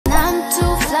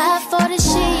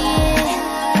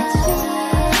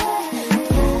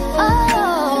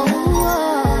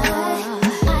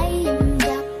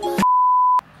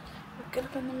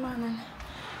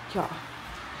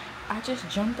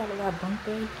jumped out of that bunk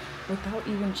bed without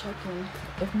even checking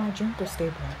if my drink was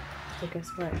stable. So guess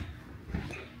what?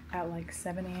 At like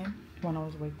 7 a.m. when I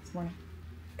was awake this morning,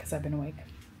 because I've been awake,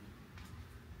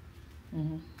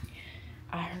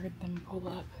 I heard them pull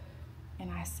up,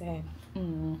 and I said,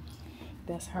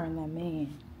 that's her and that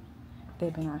man.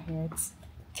 They've been out here. It's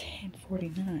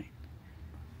 10:49.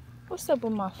 What's up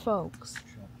with my folks?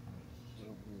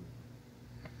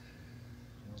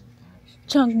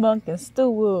 Chunk Bunk and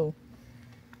Stew.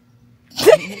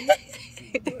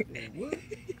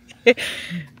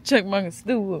 Chunk Bunk and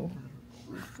Stew.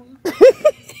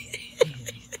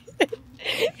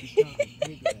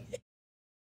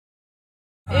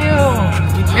 Ew.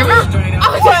 Remember? I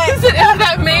was just sitting in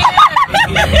that man. I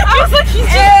was like, he's a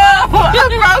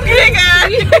broke nigga.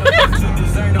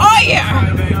 Oh yeah.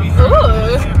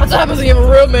 Ooh. That's what happens when you have a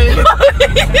real man.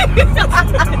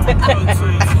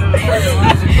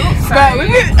 Bro,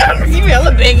 you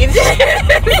hella banging.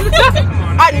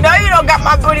 I know you don't got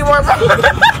my booty warm.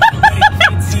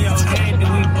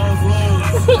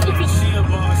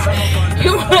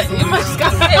 You must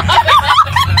got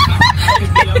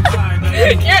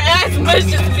your ass must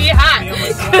just be hot.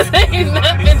 Cause ain't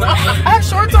nothing on. I have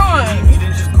shorts on.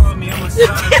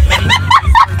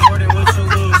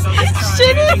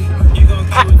 Shitty.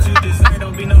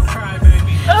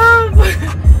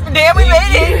 Damn, we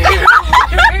made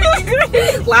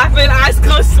it. Laughing, eyes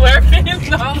closed, swerving.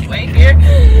 No, wait here.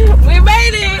 We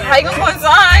made it. How you gonna go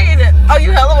inside? Oh,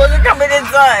 you hella wasn't coming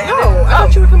inside. No, I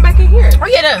thought you would come back in here. Oh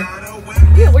yeah, no.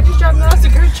 Yeah, we're just dropping off to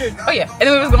Gertrude. Oh yeah, and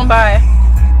then we was gonna buy.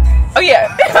 Oh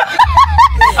yeah.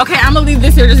 Okay, I'm gonna leave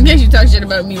this here just in case you talk shit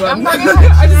about me. I'm not gonna.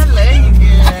 I just letting you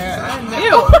get.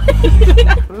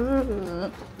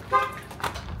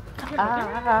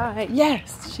 Ew.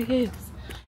 Yes, she is.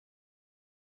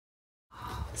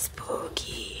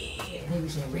 Spooky.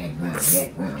 It's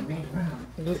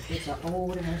an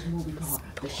old ass movie called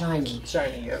The Shining.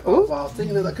 Shining, yeah. Oh, I was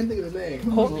thinking of, I couldn't think of the name.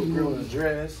 Little girl in a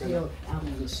dress. Out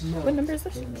in the snow. What number is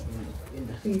this? In the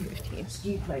 15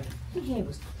 ski place. His head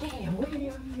was damn. Where are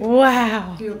you?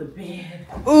 Wow. Feel the bed.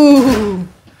 Ooh.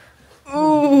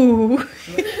 Ooh.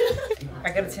 I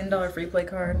got a $10 free play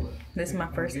card. This is my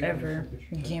first ever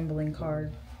gambling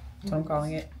card. So I'm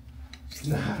calling it.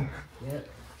 Yep.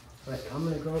 But I'm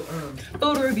gonna go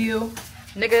food review.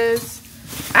 Niggas.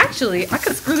 Actually, I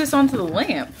could screw this onto the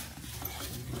lamp.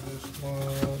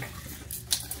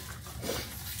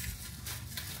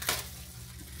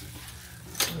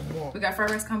 We got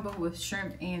fried rice combo with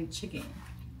shrimp and chicken.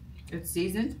 It's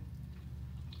seasoned.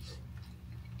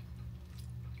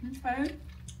 Okay.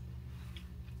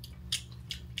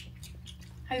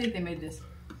 How do you think they made this?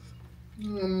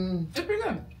 It's pretty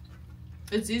good.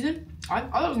 It's seasoned. I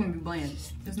thought it was gonna be bland.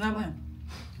 It's not bland.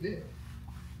 Yeah.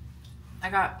 I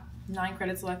got 9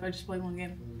 credits left. I just played one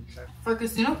game. For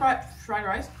casino fried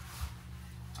rice,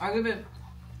 I'll give it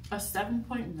a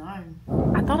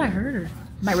 7.9. I thought I heard her.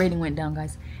 My rating went down,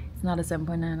 guys. It's not a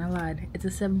 7.9. I lied. It's a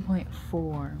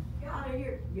 7.4. Y'all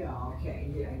here? Y'all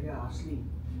okay? Yeah, y'all sleep.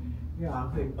 Y'all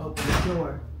couldn't open the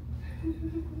door.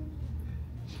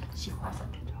 She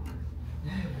opened the door.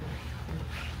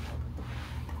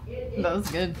 That was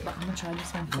good. But I'm gonna try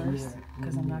this one first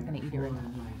because I'm not gonna eat it right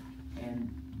now. And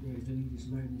there's these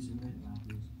learners and red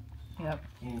lobbies. Yep.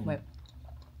 And, wait.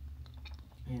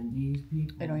 And these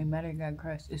people. It don't even matter. It got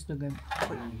crushed. It's still good.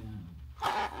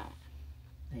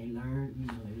 They learn, you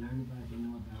know, they learn about, they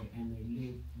know about, and they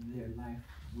live their life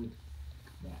with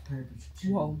that purpose.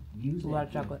 Whoa. Use a lot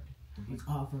of chocolate. It's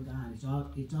all for God. It's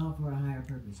all for a higher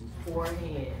purpose. It's 4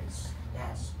 heads.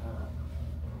 That's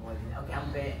okay.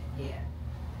 I'm bad. Yeah.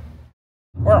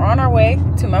 We're on our way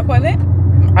to my appointment.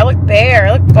 I look bare.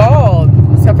 I look bald.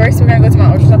 So first we're gonna go to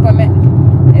my ultrasound appointment,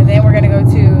 and then we're gonna go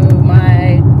to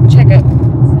my checkup.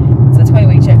 It's a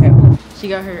 20-week checkup. She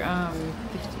got her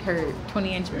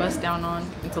 20-inch bust down on.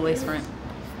 It's a lace front.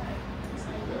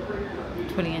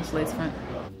 20-inch lace front.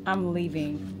 I'm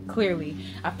leaving. Clearly,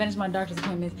 I finished my doctor's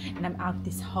appointments, and I'm out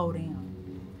this whole damn.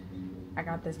 I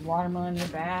got this watermelon in the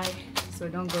bag, so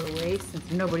it don't go to waste since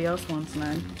nobody else wants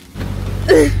none.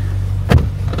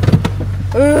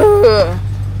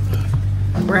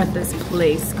 We're at this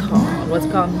place called, what's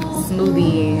it called?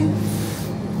 Smoothie.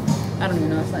 I don't even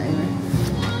know. It's not anywhere.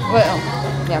 Well,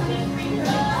 yeah.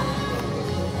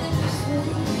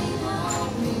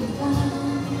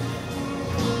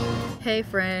 Hey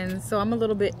friends, so I'm a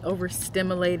little bit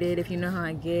overstimulated. If you know how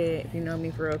I get, if you know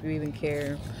me for real, if you even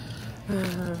care.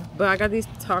 But I got these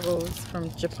tacos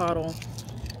from Chipotle,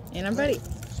 and I'm ready.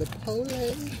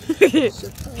 Chipotle.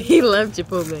 He loved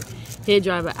Chipotle. He'd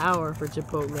drive an hour for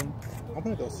Chipotle. I'm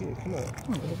gonna go see it. Come on.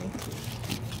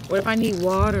 What if I need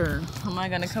water? How am I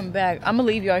gonna come back? I'm gonna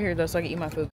leave y'all here though so I can eat my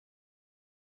food.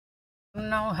 I don't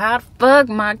know how the fuck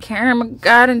my camera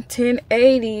got in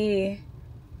 1080.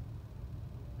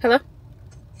 Hello?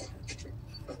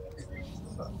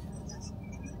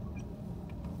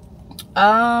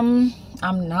 I'm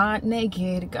not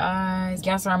naked, guys.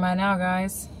 Guess where I'm at now,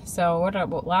 guys. So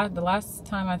the last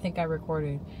time I think I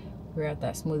recorded, we were at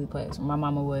that smoothie place where my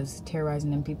mama was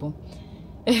terrorizing them people,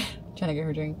 trying to get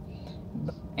her drink.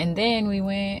 And then we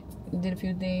went, did a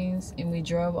few things, and we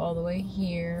drove all the way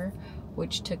here,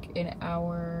 which took an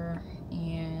hour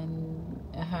and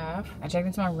a half. I checked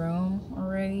into my room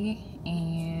already,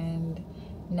 and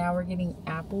now we're getting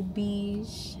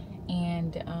Applebee's,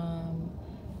 and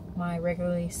my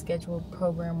regularly scheduled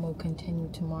program will continue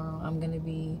tomorrow. I'm gonna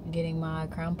be getting my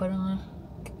crown put on,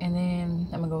 and then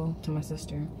I'm gonna go to my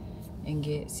sister and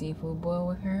get seafood boil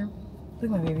with her. Look at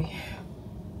my baby.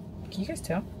 Can you guys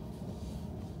tell?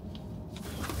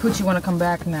 Poochie wanna come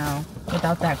back now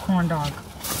without that corn dog. Oh,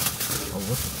 what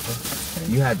the fuck?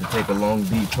 You had to take a long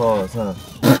deep pause, huh?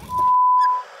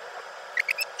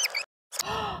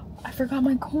 I forgot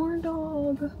my corn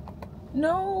dog.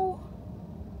 No.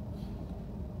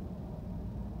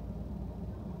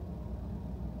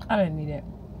 I didn't need it.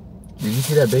 Did you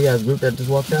see that big ass group that just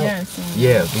walked out? Yeah,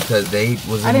 yeah, because they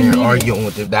was in there arguing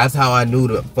with it. That's how I knew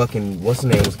the fucking what's the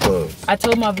name was closed. I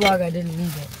told my vlog I didn't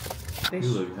need it.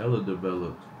 You look hella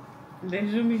developed. They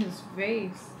showed me his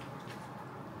face.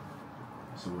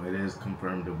 So it is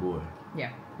confirmed a boy.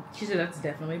 Yeah. She said that's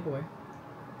definitely a boy.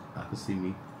 I can see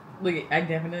me. Look, I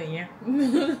definitely am.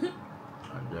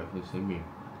 I definitely see me.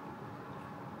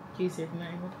 Can you see it from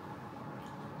that angle?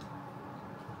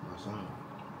 My son.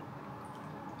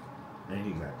 And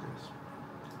he got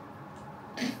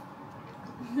this.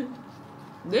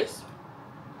 This?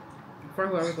 For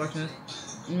whoever's watching this,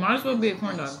 it might as well be a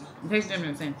corn dog. It tastes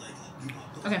different the same.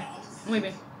 Okay, I'm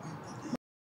leaving.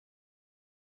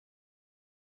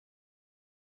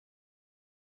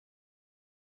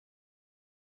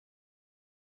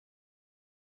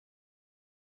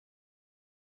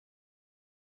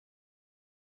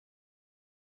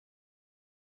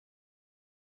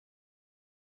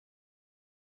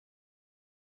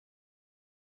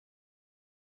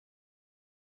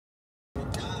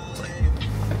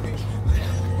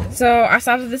 So I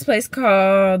stopped at this place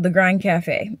called the Grind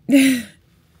Cafe.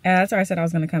 That's where I said I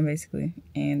was gonna come basically.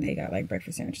 And they got like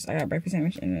breakfast sandwiches. I got breakfast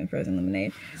sandwich and then frozen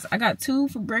lemonade. So I got 2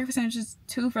 breakfast sandwiches,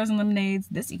 2 frozen lemonades.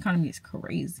 This economy is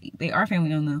crazy. They are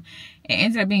family owned though. It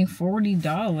ended up being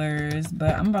 $40,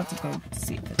 but I'm about to go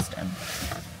see if it's done.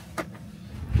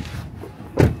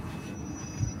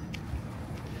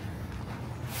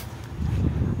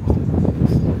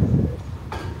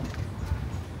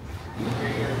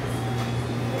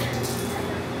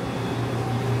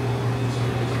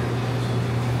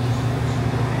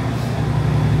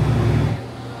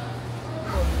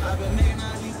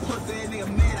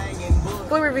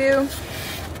 Food review.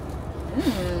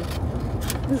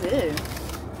 What's this?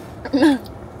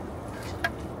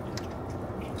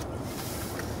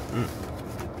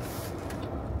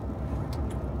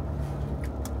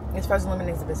 It's frozen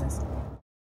lemonade's a business. I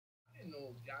didn't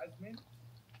know Jasmine.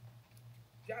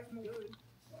 Jasmine good.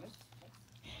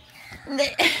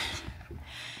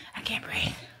 I can't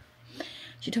breathe.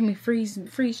 She told me freeze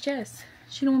chest.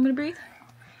 She don't want me to breathe.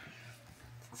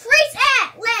 Freeze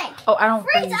leg. Oh, I don't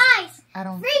freeze eyes. I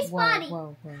don't freeze whoa, body.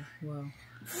 Whoa.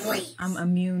 Freeze. I'm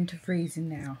immune to freezing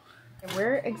now.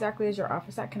 Where exactly is your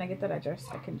office at? Can I get that address?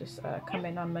 I can just come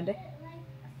in on Monday.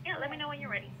 Yeah, let me know when you're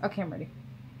ready. Okay, I'm ready.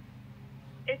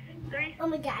 It's 3. Oh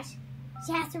my gosh.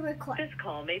 She has to record. This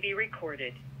call may be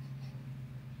recorded.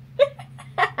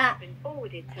 Been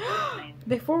forwarded to voicemail.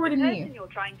 They forwarded The me. person you're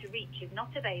trying to reach is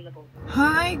not available.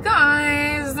 Hi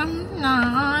guys,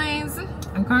 nice.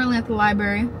 I'm currently at the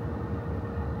library,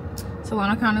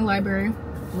 Solano County Library,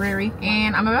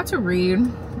 and I'm about to read,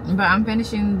 but I'm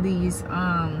finishing these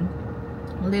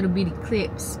little bitty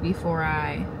clips before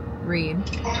I read.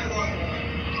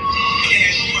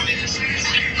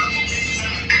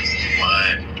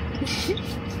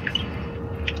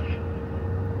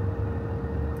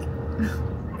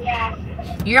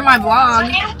 You're my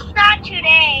vlog. Not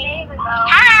today.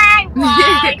 Hi,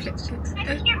 vlog.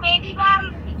 Is your baby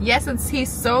mom? Yes,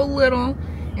 he's so little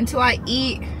until I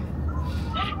eat.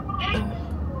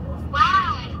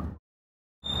 Wow.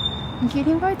 I'm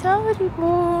getting vitality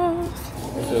balls.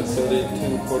 So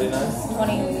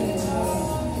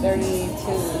 32.49. 32.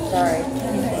 Sorry.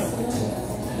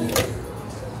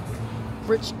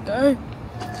 Rich guy.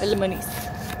 The money's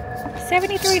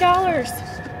 $73.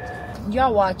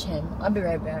 Y'all watch him. I'll be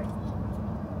right back.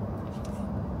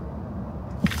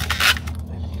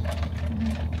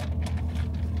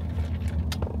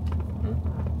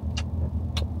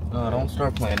 No, don't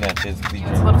start playing that physically.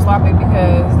 It's a little sloppy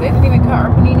because they didn't even cut our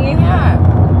panini in half.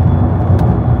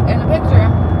 In the picture.